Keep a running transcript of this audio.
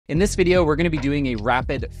In this video, we're going to be doing a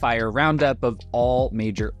rapid fire roundup of all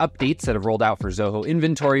major updates that have rolled out for Zoho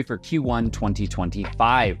inventory for Q1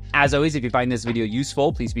 2025. As always, if you find this video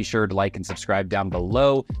useful, please be sure to like and subscribe down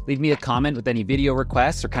below. Leave me a comment with any video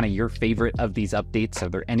requests or kind of your favorite of these updates. Are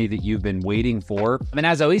there any that you've been waiting for? And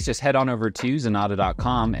as always, just head on over to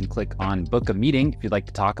Zenatta.com and click on book a meeting if you'd like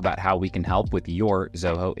to talk about how we can help with your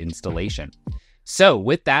Zoho installation. So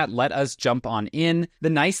with that, let us jump on in. The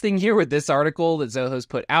nice thing here with this article that Zoho's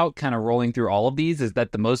put out, kind of rolling through all of these, is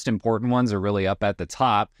that the most important ones are really up at the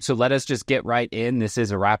top. So let us just get right in. This is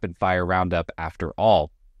a rapid fire roundup after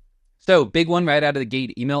all. So big one right out of the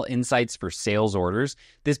gate, email insights for sales orders.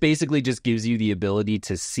 This basically just gives you the ability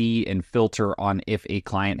to see and filter on if a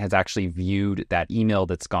client has actually viewed that email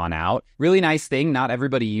that's gone out. Really nice thing. Not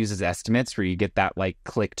everybody uses estimates where you get that like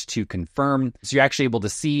clicked to confirm. So you're actually able to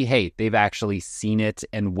see, hey, they've actually seen it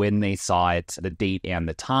and when they saw it, the date and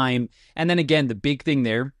the time. And then again, the big thing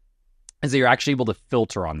there is that you're actually able to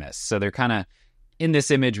filter on this. So they're kind of in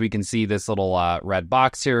this image, we can see this little red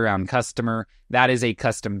box here around customer. That is a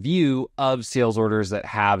custom view of sales orders that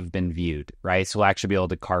have been viewed, right? So we'll actually be able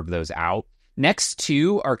to carve those out. Next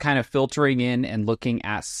two are kind of filtering in and looking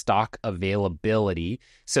at stock availability.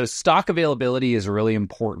 So stock availability is a really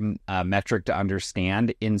important metric to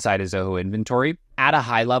understand inside of Zoho inventory. At a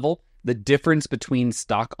high level, the difference between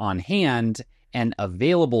stock on hand and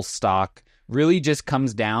available stock really just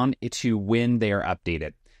comes down to when they are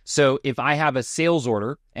updated. So if I have a sales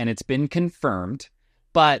order and it's been confirmed,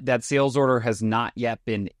 but that sales order has not yet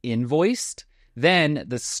been invoiced, then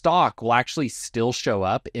the stock will actually still show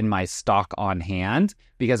up in my stock on hand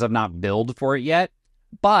because I've not billed for it yet.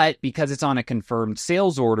 But because it's on a confirmed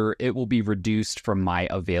sales order, it will be reduced from my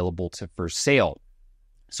available to for sale.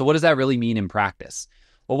 So what does that really mean in practice?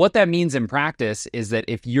 Well, what that means in practice is that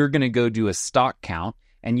if you're going to go do a stock count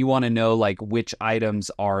and you want to know like which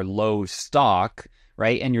items are low stock,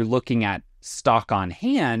 right? And you're looking at stock on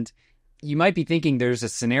hand, you might be thinking there's a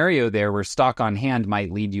scenario there where stock on hand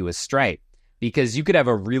might lead you astray because you could have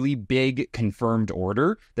a really big confirmed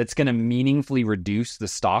order that's going to meaningfully reduce the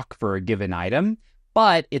stock for a given item,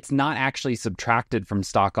 but it's not actually subtracted from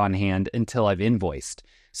stock on hand until I've invoiced.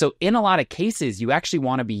 So in a lot of cases, you actually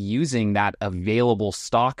want to be using that available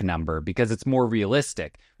stock number because it's more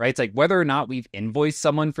realistic, right? It's like whether or not we've invoiced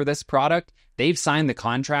someone for this product, they've signed the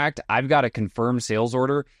contract, I've got a confirmed sales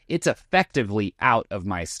order, it's effectively out of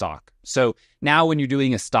my stock. So now when you're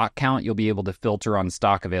doing a stock count, you'll be able to filter on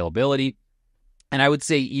stock availability. And I would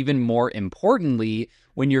say even more importantly,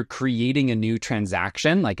 when you're creating a new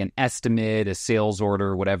transaction, like an estimate, a sales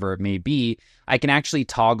order, whatever it may be, I can actually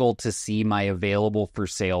toggle to see my available for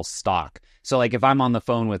sale stock. So like if I'm on the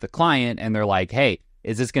phone with a client and they're like, hey,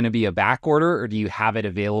 is this going to be a back order or do you have it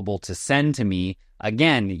available to send to me?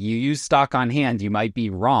 Again, you use stock on hand, you might be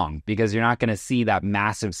wrong because you're not going to see that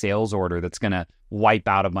massive sales order that's going to wipe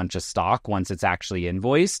out a bunch of stock once it's actually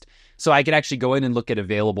invoiced. So I could actually go in and look at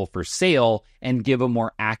available for sale and give a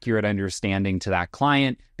more accurate understanding to that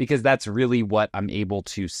client because that's really what I'm able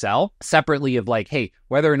to sell separately of like, hey,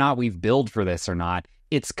 whether or not we've billed for this or not,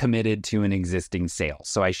 it's committed to an existing sale.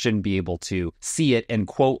 So I shouldn't be able to see it and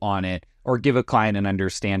quote on it or give a client an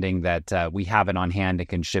understanding that we have it on hand and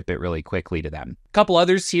can ship it really quickly to them. A couple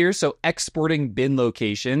others here. So exporting bin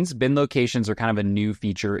locations. Bin locations are kind of a new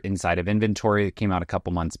feature inside of inventory that came out a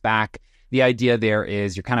couple months back. The idea there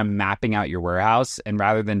is you're kind of mapping out your warehouse and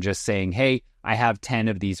rather than just saying, hey, I have 10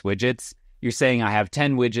 of these widgets, you're saying I have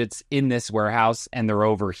 10 widgets in this warehouse and they're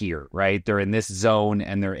over here, right? They're in this zone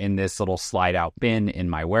and they're in this little slide out bin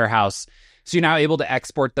in my warehouse. So you're now able to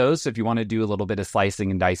export those. So if you want to do a little bit of slicing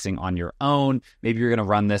and dicing on your own, maybe you're going to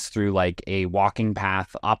run this through like a walking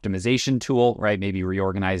path optimization tool, right? Maybe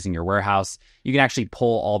reorganizing your warehouse. You can actually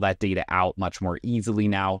pull all that data out much more easily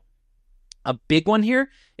now. A big one here,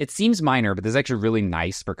 it seems minor, but this is actually really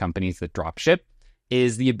nice for companies that drop ship,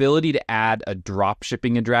 is the ability to add a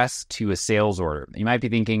dropshipping address to a sales order. You might be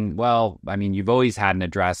thinking, well, I mean, you've always had an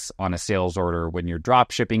address on a sales order when you're drop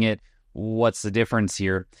shipping it. What's the difference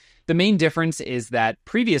here? The main difference is that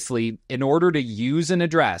previously, in order to use an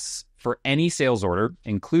address for any sales order,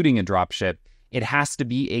 including a dropship, it has to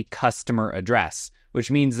be a customer address, which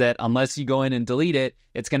means that unless you go in and delete it,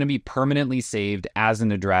 it's going to be permanently saved as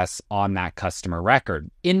an address on that customer record.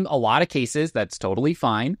 In a lot of cases, that's totally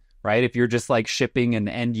fine, right? If you're just like shipping an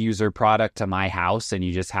end user product to my house and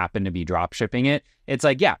you just happen to be drop shipping it, it's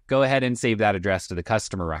like, yeah, go ahead and save that address to the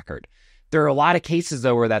customer record. There are a lot of cases,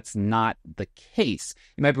 though, where that's not the case.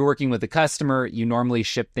 You might be working with a customer. You normally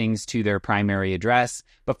ship things to their primary address.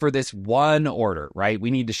 But for this one order, right, we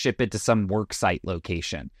need to ship it to some worksite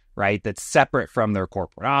location, right? That's separate from their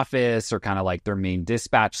corporate office or kind of like their main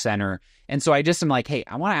dispatch center. And so I just am like, hey,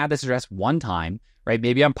 I want to add this address one time, right?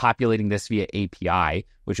 Maybe I'm populating this via API,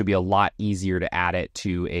 which would be a lot easier to add it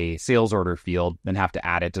to a sales order field than have to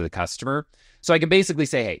add it to the customer. So I can basically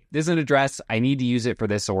say, hey, this is an address. I need to use it for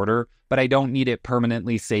this order, but I don't need it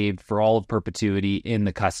permanently saved for all of perpetuity in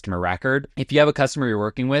the customer record. If you have a customer you're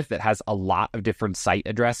working with that has a lot of different site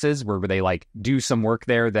addresses where they like do some work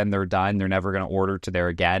there, then they're done, they're never going to order to there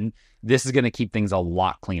again, this is going to keep things a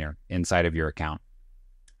lot cleaner inside of your account.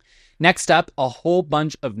 Next up, a whole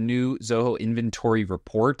bunch of new Zoho inventory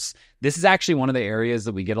reports. This is actually one of the areas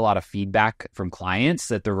that we get a lot of feedback from clients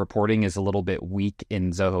that the reporting is a little bit weak in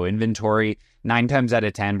Zoho inventory. 9 times out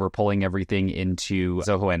of 10, we're pulling everything into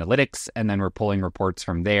Zoho Analytics, and then we're pulling reports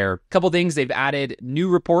from there. A couple things, they've added new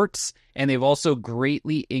reports, and they've also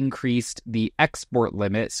greatly increased the export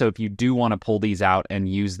limit. So if you do want to pull these out and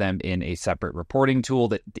use them in a separate reporting tool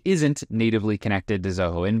that isn't natively connected to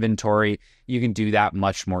Zoho inventory, you can do that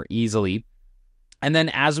much more easily. And then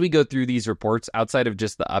as we go through these reports, outside of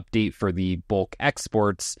just the update for the bulk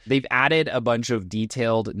exports, they've added a bunch of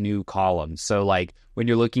detailed new columns. So like when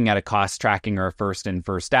you're looking at a cost tracking or a first in,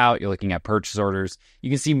 first out, you're looking at purchase orders,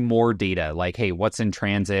 you can see more data like, hey, what's in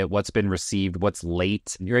transit, what's been received, what's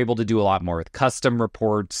late. You're able to do a lot more with custom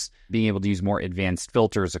reports, being able to use more advanced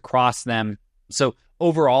filters across them. So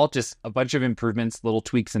overall, just a bunch of improvements, little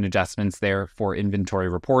tweaks and adjustments there for inventory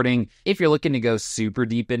reporting. If you're looking to go super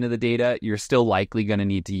deep into the data, you're still likely going to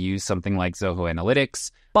need to use something like Zoho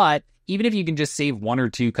Analytics. But even if you can just save 1 or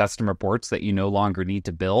 2 custom reports that you no longer need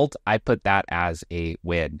to build, I put that as a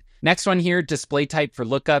win. Next one here, display type for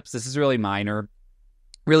lookups. This is really minor.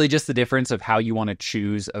 Really just the difference of how you want to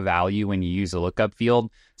choose a value when you use a lookup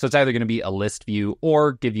field. So it's either going to be a list view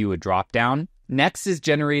or give you a drop down. Next is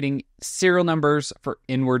generating serial numbers for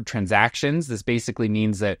inward transactions. This basically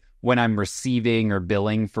means that when I'm receiving or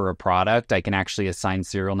billing for a product, I can actually assign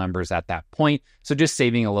serial numbers at that point. So just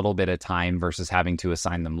saving a little bit of time versus having to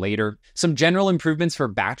assign them later. Some general improvements for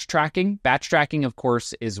batch tracking. Batch tracking, of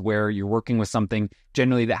course, is where you're working with something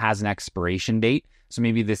generally that has an expiration date. So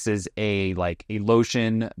maybe this is a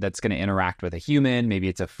lotion that's going to interact with a human. Maybe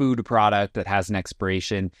it's a food product that has an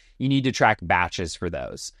expiration. You need to track batches for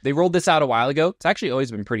those. They rolled this out a while ago. It's actually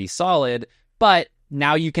always been pretty solid, but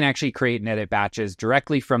now you can actually create and edit batches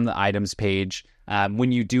directly from the items page.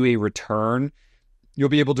 When you do a return, you'll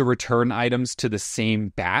be able to return items to the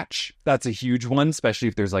same batch. That's a huge one, especially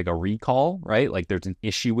if there's like a recall, right? Like there's an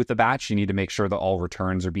issue with the batch. You need to make sure that all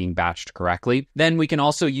returns are being batched correctly. Then we can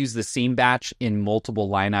also use the same batch in multiple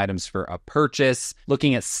line items for a purchase,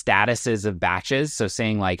 looking at statuses of batches. So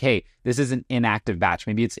saying like, hey, this is an inactive batch.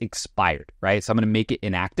 Maybe it's expired, right? So I'm going to make it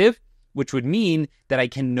inactive, which would mean that I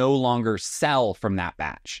can no longer sell from that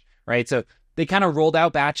batch, right? So they kind of rolled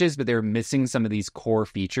out batches, but they're missing some of these core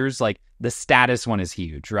features. Like the status one is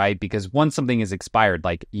huge, right? Because once something is expired,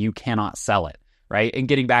 like you cannot sell it, right? And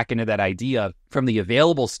getting back into that idea from the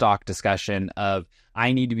available stock discussion of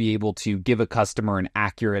I need to be able to give a customer an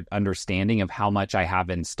accurate understanding of how much I have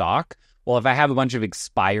in stock. Well, if I have a bunch of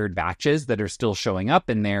expired batches that are still showing up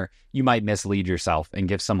in there, you might mislead yourself and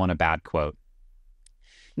give someone a bad quote.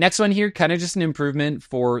 Next one here, kind of just an improvement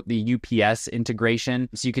for the UPS integration.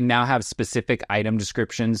 So you can now have specific item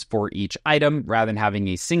descriptions for each item rather than having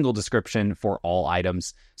a single description for all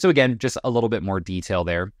items. So again, just a little bit more detail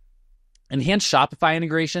there. Enhanced Shopify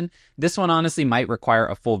integration. This one honestly might require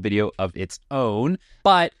a full video of its own,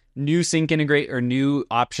 but new sync integrate or new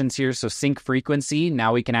options here. So sync frequency.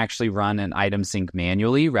 Now we can actually run an item sync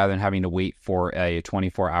manually rather than having to wait for a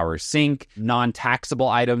 24-hour sync. Non-taxable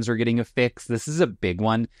items are getting a fix. This is a big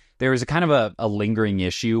one. There is a kind of a lingering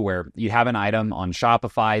issue where you have an item on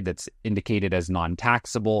Shopify that's indicated as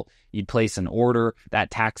non-taxable. You'd place an order,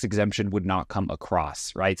 that tax exemption would not come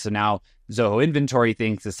across, right? So now Zoho Inventory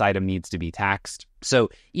thinks this item needs to be taxed.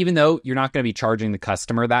 So even though you're not going to be charging the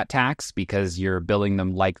customer that tax because you're billing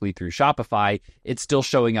them likely through Shopify, it's still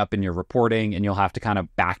showing up in your reporting and you'll have to kind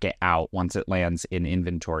of back it out once it lands in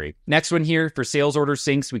inventory. Next one here for sales order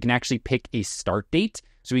syncs, we can actually pick a start date.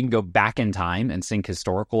 So we can go back in time and sync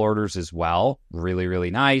historical orders as well. Really,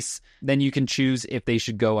 really nice. Then you can choose if they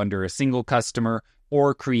should go under a single customer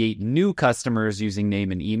or create new customers using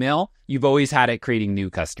name and email. You've always had it creating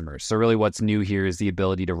new customers. So really what's new here is the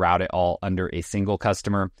ability to route it all under a single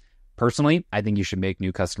customer. Personally, I think you should make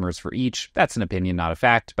new customers for each. That's an opinion, not a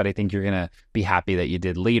fact, but I think you're going to be happy that you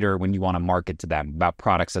did later when you want to market to them about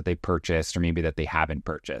products that they purchased or maybe that they haven't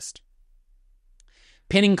purchased.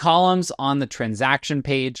 Pinning columns on the transaction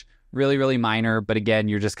page, really, really minor. But again,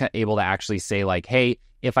 you're just able to actually say like, hey,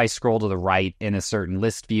 if I scroll to the right in a certain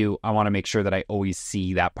list view, I want to make sure that I always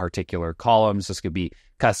see that particular column. So this could be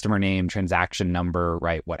customer name, transaction number,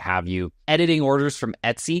 right, what have you. Editing orders from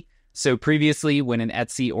Etsy. So previously, when an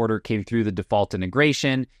Etsy order came through the default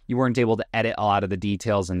integration, you weren't able to edit a lot of the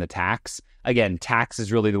details in the tax. Again, tax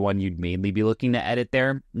is really the one you'd mainly be looking to edit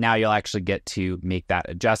there. Now you'll actually get to make that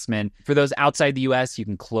adjustment. For those outside the US, you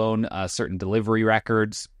can clone certain delivery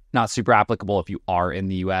records. Not super applicable if you are in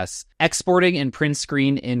the US. Exporting and print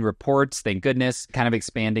screen in reports, thank goodness, kind of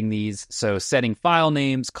expanding these. So setting file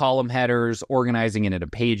names, column headers, organizing it into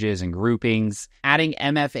pages and groupings. Adding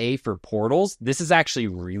MFA for portals. This is actually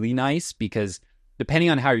really nice because depending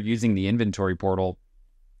on how you're using the inventory portal,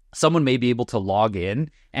 someone may be able to log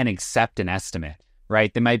in and accept an estimate,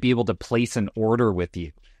 right? They might be able to place an order with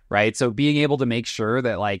you, right? So being able to make sure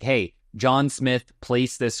that like, hey, John Smith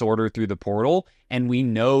placed this order through the portal and we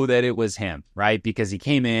know that it was him, right? Because he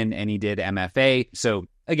came in and he did MFA. So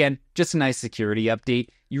again, just a nice security update.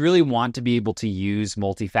 You really want to be able to use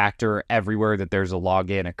multi-factor everywhere that there's a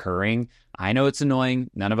login occurring. I know it's annoying.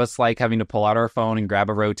 None of us like having to pull out our phone and grab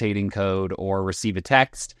a rotating code or receive a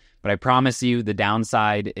text. But I promise you the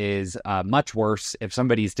downside is much worse if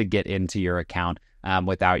somebody's to get into your account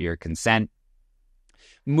without your consent.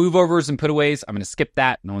 Move overs and putaways, I'm going to skip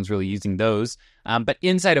that. No one's really using those. But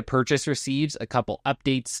inside a purchase receives, a couple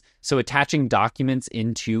updates. So attaching documents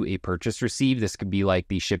into a purchase receive, this could be like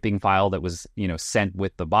the shipping file that was, sent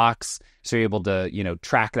with the box. So you're able to,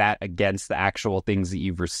 track that against the actual things that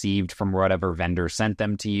you've received from whatever vendor sent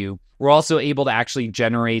them to you. We're also able to actually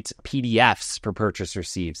generate PDFs for purchase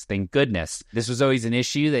receives. Thank goodness. This was always an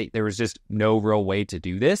issue that there was just no real way to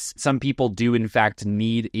do this. Some people do, in fact,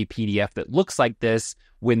 need a PDF that looks like this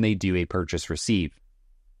when they do a purchase receive.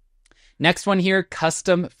 Next one here,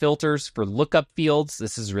 custom filters for lookup fields.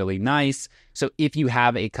 This is really nice. So if you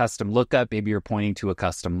have a custom lookup, maybe you're pointing to a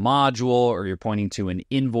custom module or you're pointing to an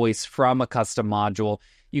invoice from a custom module,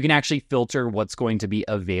 you can actually filter what's going to be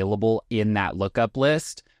available in that lookup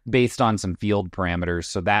list based on some field parameters.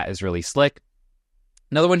 So that is really slick.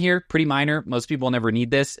 Another one here, pretty minor. Most people never need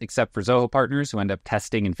this except for Zoho partners who end up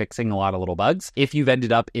testing and fixing a lot of little bugs. If you've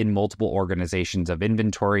ended up in multiple organizations of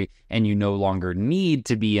inventory and you no longer need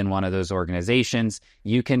to be in one of those organizations,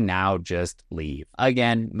 you can now just leave.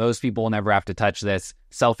 Again, most people will never have to touch this.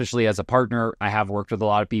 Selfishly, as a partner, I have worked with a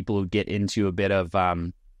lot of people who get into a bit of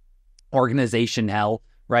organization hell,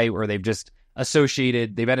 right? Where they've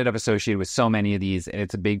ended up associated with so many of these and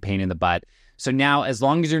it's a big pain in the butt. So now, as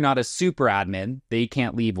long as you're not a super admin, they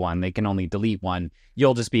can't leave one. They can only delete one.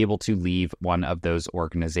 You'll just be able to leave one of those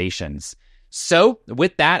organizations. So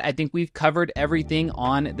with that, I think we've covered everything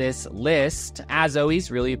on this list. As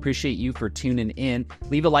always, really appreciate you for tuning in.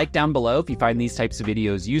 Leave a like down below if you find these types of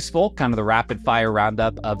videos useful, kind of the rapid fire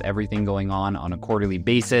roundup of everything going on a quarterly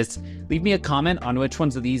basis. Leave me a comment on which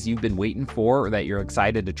ones of these you've been waiting for or that you're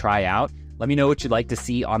excited to try out. Let me know what you'd like to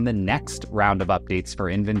see on the next round of updates for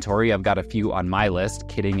inventory. I've got a few on my list,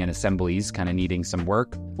 kitting and assemblies kind of needing some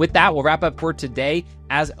work. With that, we'll wrap up for today.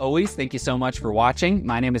 As always, thank you so much for watching.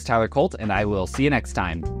 My name is Tyler Colt, and I will see you next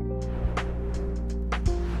time.